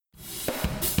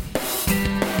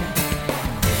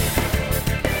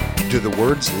Do the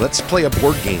words, "Let's play a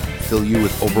board game," fill you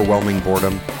with overwhelming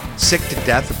boredom? Sick to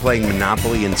death of playing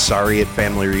Monopoly and Sorry at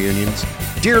family reunions?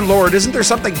 Dear Lord, isn't there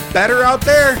something better out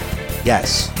there?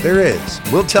 Yes, there is.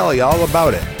 We'll tell you all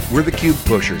about it. We're the Cube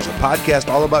Pushers, a podcast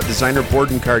all about designer board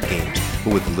and card games,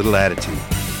 but with a little attitude.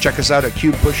 Check us out at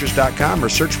cubepushers.com or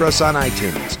search for us on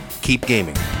iTunes. Keep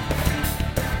gaming.